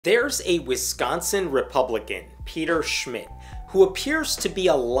There's a Wisconsin Republican, Peter Schmidt, who appears to be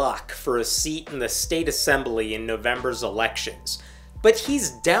a lock for a seat in the state assembly in November's elections, but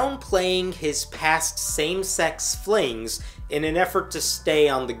he's downplaying his past same-sex flings in an effort to stay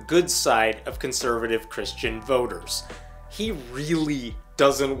on the good side of conservative Christian voters. He really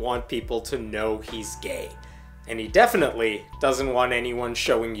doesn't want people to know he's gay, and he definitely doesn't want anyone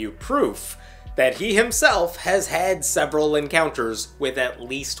showing you proof that he himself has had several encounters with at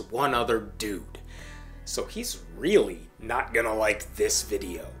least one other dude. So he's really not gonna like this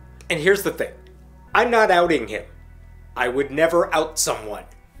video. And here's the thing, I'm not outing him. I would never out someone.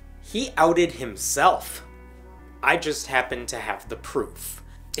 He outed himself. I just happen to have the proof.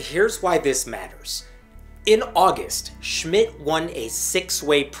 Here's why this matters. In August, Schmidt won a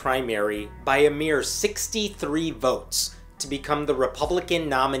 6-way primary by a mere 63 votes to become the Republican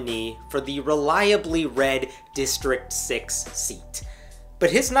nominee for the reliably red District 6 seat.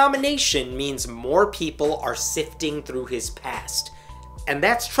 But his nomination means more people are sifting through his past, and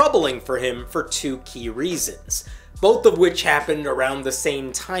that's troubling for him for two key reasons, both of which happened around the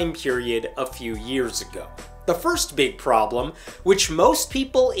same time period a few years ago. The first big problem, which most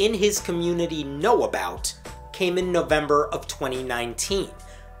people in his community know about, came in November of 2019,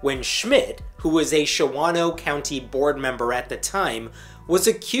 when Schmidt, who was a Shawano County board member at the time, was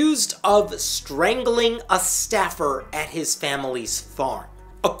accused of strangling a staffer at his family's farm.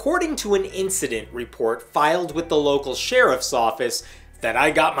 According to an incident report filed with the local sheriff's office that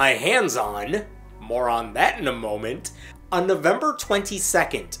I got my hands on, more on that in a moment, on November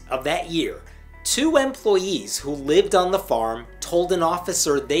 22nd of that year, 2 employees who lived on the farm told an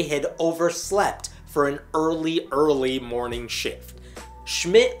officer they had overslept for an early morning shift.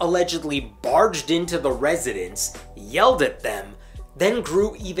 Schmidt allegedly barged into the residence, yelled at them, then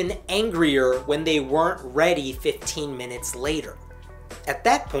grew even angrier when they weren't ready 15 minutes later. At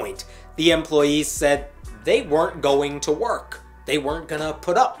that point, the employees said they weren't going to work. They weren't gonna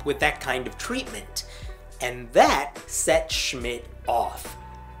put up with that kind of treatment. And that set Schmidt off.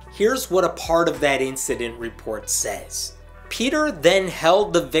 Here's what a part of that incident report says. Peter then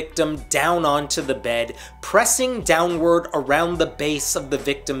held the victim down onto the bed, pressing downward around the base of the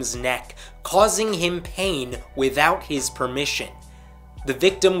victim's neck, causing him pain without his permission. The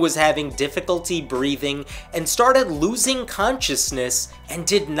victim was having difficulty breathing and started losing consciousness and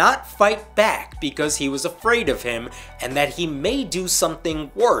did not fight back because he was afraid of him and that he may do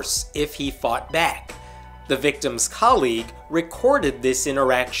something worse if he fought back. The victim's colleague recorded this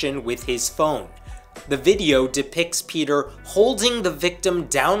interaction with his phone. The video depicts Peter holding the victim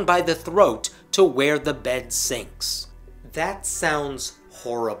down by the throat to where the bed sinks. That sounds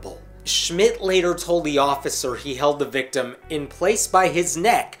horrible. Schmidt later told the officer he held the victim in place by his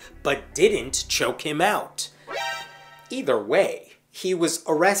neck, but didn't choke him out. Either way, he was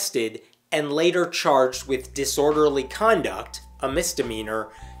arrested and later charged with disorderly conduct, a misdemeanor,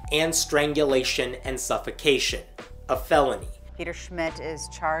 and strangulation and suffocation, a felony. Peter Schmidt is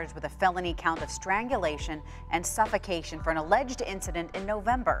charged with a felony count of strangulation and suffocation for an alleged incident in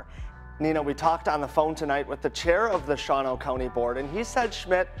November. Nina, we talked on the phone tonight with the chair of the Shawano County Board, and he said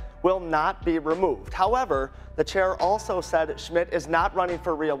Schmidt will not be removed. However, the chair also said Schmidt is not running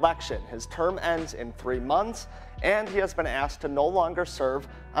for re-election. His term ends in 3 months, and he has been asked to no longer serve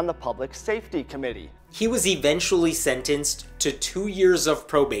on the Public Safety Committee. He was eventually sentenced to 2 years of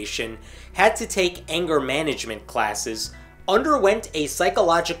probation, had to take anger management classes, underwent a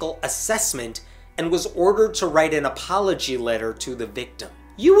psychological assessment, and was ordered to write an apology letter to the victim.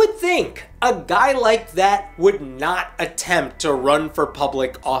 You would think a guy like that would not attempt to run for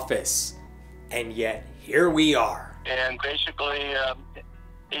public office. And yet, here we are. And basically,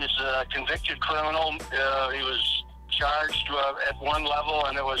 he's a convicted criminal. He was charged at one level,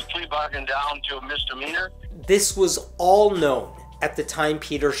 and it was plea bargained down to a misdemeanor. This was all known at the time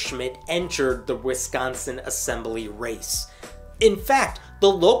Peter Schmidt entered the Wisconsin Assembly race. In fact, the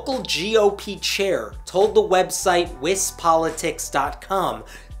local GOP chair told the website wispolitics.com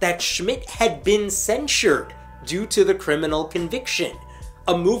that Schmidt had been censured due to the criminal conviction,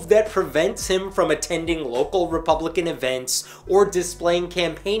 a move that prevents him from attending local Republican events or displaying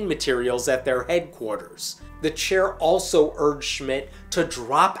campaign materials at their headquarters. The chair also urged Schmidt to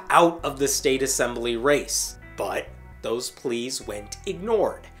drop out of the state assembly race, but those pleas went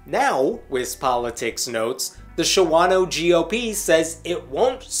ignored. Now, WisPolitics notes, the Shawano GOP says it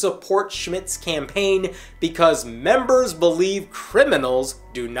won't support Schmidt's campaign because members believe criminals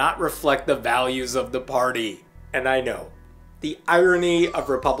do not reflect the values of the party. And I know, the irony of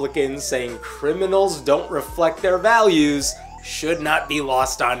Republicans saying criminals don't reflect their values should not be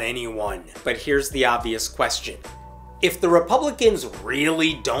lost on anyone. But here's the obvious question. If the Republicans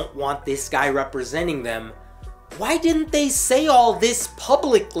really don't want this guy representing them, why didn't they say all this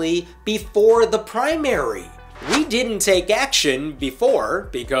publicly before the primary? We didn't take action before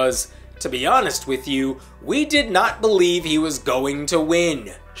because, to be honest with you, we did not believe he was going to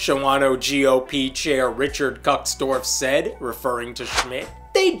win, Shawano GOP Chair Richard Kuxdorf said, referring to Schmidt.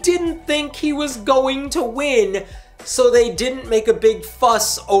 They didn't think he was going to win, so they didn't make a big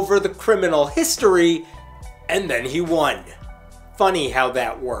fuss over the criminal history, and then he won. Funny how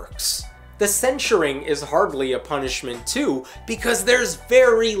that works. The censuring is hardly a punishment too, because there's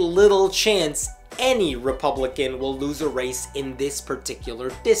very little chance any Republican will lose a race in this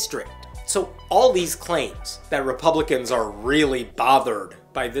particular district. So all these claims that Republicans are really bothered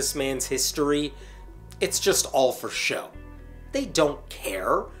by this man's history, it's just all for show. They don't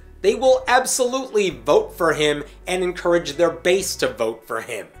care. They will absolutely vote for him and encourage their base to vote for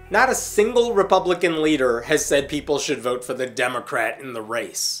him. Not a single Republican leader has said people should vote for the Democrat in the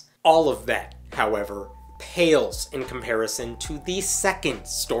race. All of that, however, pales in comparison to the second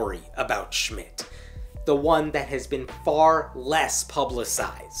story about Schmidt, the one that has been far less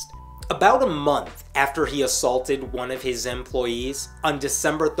publicized. About a month after he assaulted one of his employees, on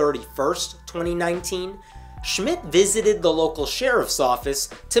December 31st, 2019, Schmidt visited the local sheriff's office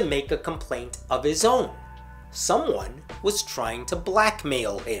to make a complaint of his own. Someone was trying to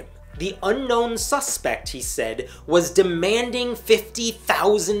blackmail him. The unknown suspect, he said, was demanding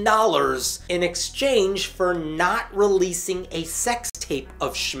 $50,000 in exchange for not releasing a sex tape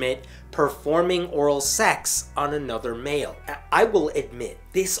of Schmidt performing oral sex on another male. I will admit,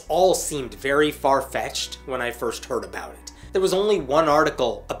 this all seemed very far-fetched when I first heard about it. There was only one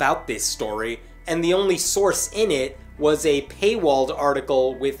article about this story, and the only source in it was a paywalled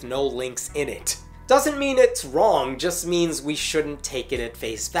article with no links in it. Doesn't mean it's wrong, just means we shouldn't take it at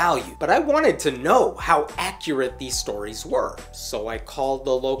face value. But I wanted to know how accurate these stories were, so I called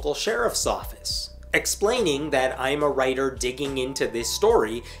the local sheriff's office, explaining that I'm a writer digging into this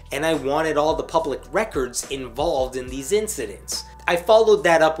story and I wanted all the public records involved in these incidents. I followed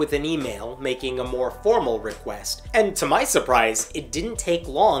that up with an email, making a more formal request, and to my surprise, it didn't take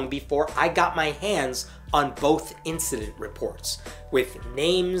long before I got my hands on both incident reports, with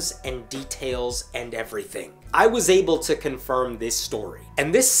names and details and everything. I was able to confirm this story,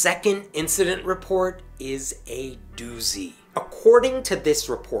 and this second incident report is a doozy. According to this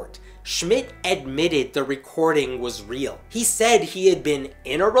report, Schmidt admitted the recording was real. He said he had been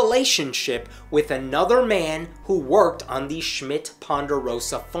in a relationship with another man who worked on the Schmidt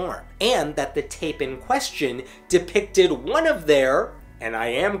Ponderosa farm, and that the tape in question depicted one of their, and I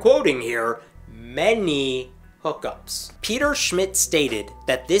am quoting here, many hookups. Peter Schmidt stated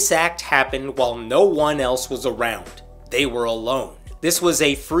that this act happened while no one else was around. They were alone. This was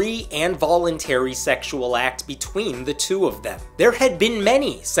a free and voluntary sexual act between the two of them. There had been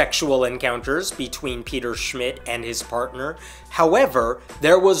many sexual encounters between Peter Schmidt and his partner. However,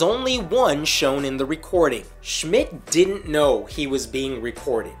 there was only one shown in the recording. Schmidt didn't know he was being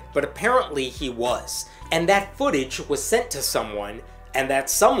recorded, but apparently he was. And that footage was sent to someone, and that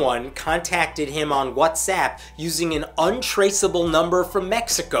someone contacted him on WhatsApp using an untraceable number from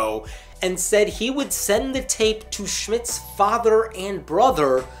Mexico and said he would send the tape to Schmidt's father and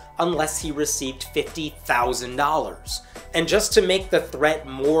brother unless he received $50,000. And just to make the threat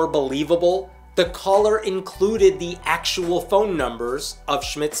more believable, the caller included the actual phone numbers of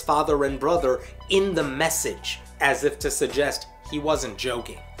Schmidt's father and brother in the message, as if to suggest he wasn't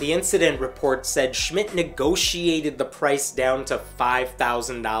joking. The incident report said Schmidt negotiated the price down to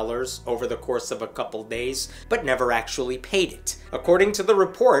 $5,000 over the course of a couple days, but never actually paid it. According to the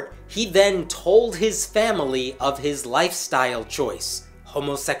report, he then told his family of his lifestyle choice,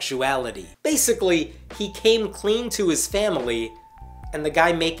 homosexuality. Basically, he came clean to his family, and the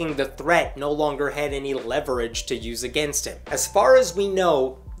guy making the threat no longer had any leverage to use against him. As far as we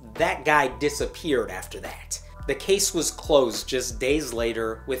know, that guy disappeared after that. The case was closed just days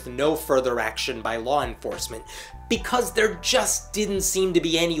later with no further action by law enforcement because there just didn't seem to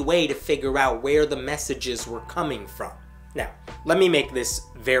be any way to figure out where the messages were coming from. Now, let me make this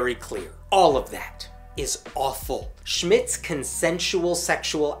very clear. All of that is awful. Schmidt's consensual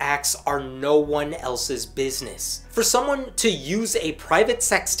sexual acts are no one else's business. For someone to use a private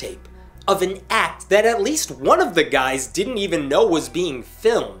sex tape of an act that at least one of the guys didn't even know was being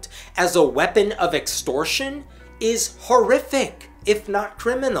filmed as a weapon of extortion is horrific, if not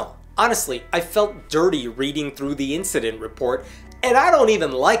criminal. Honestly, I felt dirty reading through the incident report, and I don't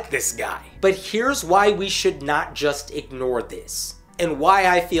even like this guy. But here's why we should not just ignore this, and why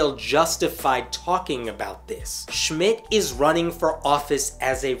I feel justified talking about this. Schmidt is running for office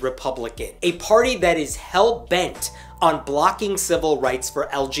as a Republican, a party that is hell-bent on blocking civil rights for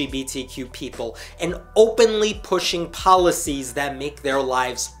LGBTQ people and openly pushing policies that make their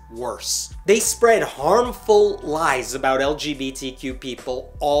lives worse. They spread harmful lies about LGBTQ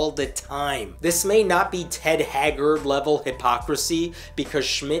people all the time. This may not be Ted Haggard level hypocrisy because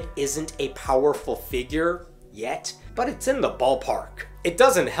Schmidt isn't a powerful figure yet, but it's in the ballpark. It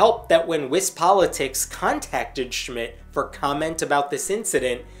doesn't help that when WisPolitics contacted Schmidt for comment about this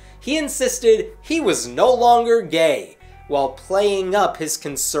incident, he insisted he was no longer gay while playing up his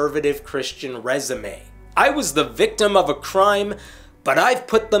conservative Christian resume. "I was the victim of a crime, but I've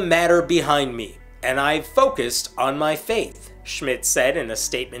put the matter behind me, and I've focused on my faith," Schmidt said in a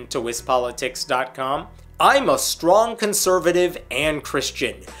statement to WisPolitics.com. "I'm a strong conservative and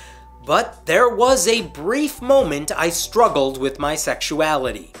Christian, but there was a brief moment I struggled with my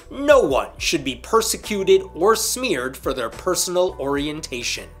sexuality. No one should be persecuted or smeared for their personal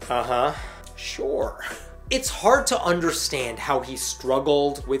orientation." Sure. It's hard to understand how he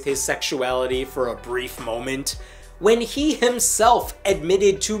struggled with his sexuality for a brief moment when he himself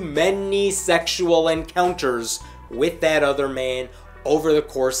admitted to many sexual encounters with that other man over the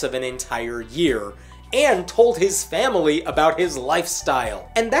course of an entire year, and told his family about his lifestyle.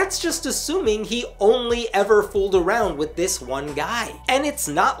 And that's just assuming he only ever fooled around with this one guy. And it's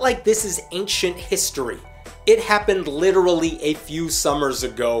not like this is ancient history. It happened literally a few summers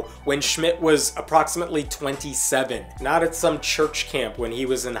ago when Schmidt was approximately 27, not at some church camp when he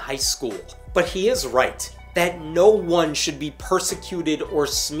was in high school. But he is right that no one should be persecuted or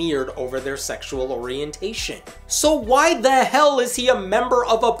smeared over their sexual orientation. So why the hell is he a member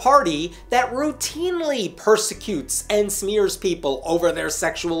of a party that routinely persecutes and smears people over their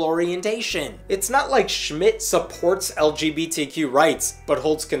sexual orientation? It's not like Schmidt supports LGBTQ rights but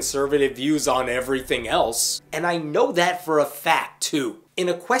holds conservative views on everything else. And I know that for a fact too. In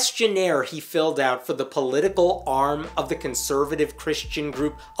a questionnaire he filled out for the political arm of the conservative Christian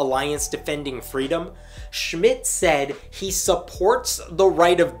group Alliance Defending Freedom, Schmidt said he supports the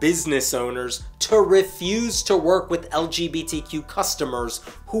right of business owners to refuse to work with LGBTQ customers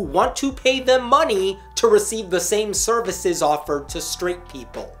who want to pay them money to receive the same services offered to straight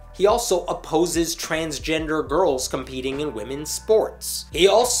people. He also opposes transgender girls competing in women's sports. He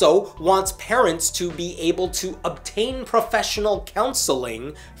also wants parents to be able to obtain professional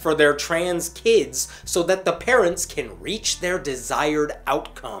counseling for their trans kids so that the parents can reach their desired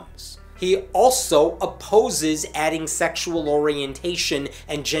outcomes. He also opposes adding sexual orientation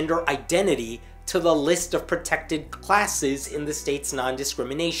and gender identity to the list of protected classes in the state's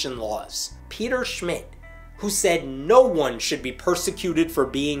non-discrimination laws. Peter Schmidt, who said no one should be persecuted for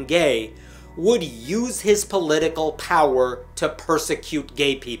being gay, would use his political power to persecute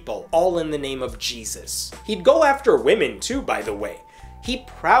gay people, all in the name of Jesus. He'd go after women too, by the way. He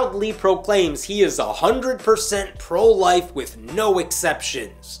proudly proclaims he is 100% pro-life with no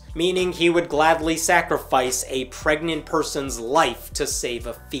exceptions, meaning he would gladly sacrifice a pregnant person's life to save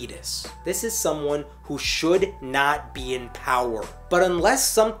a fetus. This is someone who should not be in power. But unless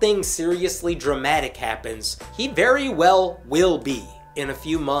something seriously dramatic happens, he very well will be in a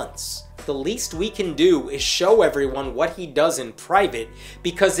few months. The least we can do is show everyone what he does in private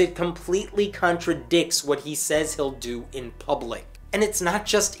because it completely contradicts what he says he'll do in public. And it's not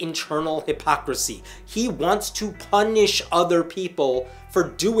just internal hypocrisy. He wants to punish other people for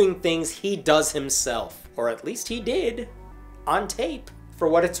doing things he does himself. Or at least he did. On tape. For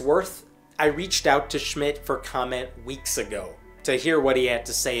what it's worth, I reached out to Schmidt for comment weeks ago to hear what he had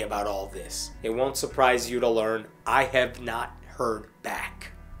to say about all this. It won't surprise you to learn I have not heard back.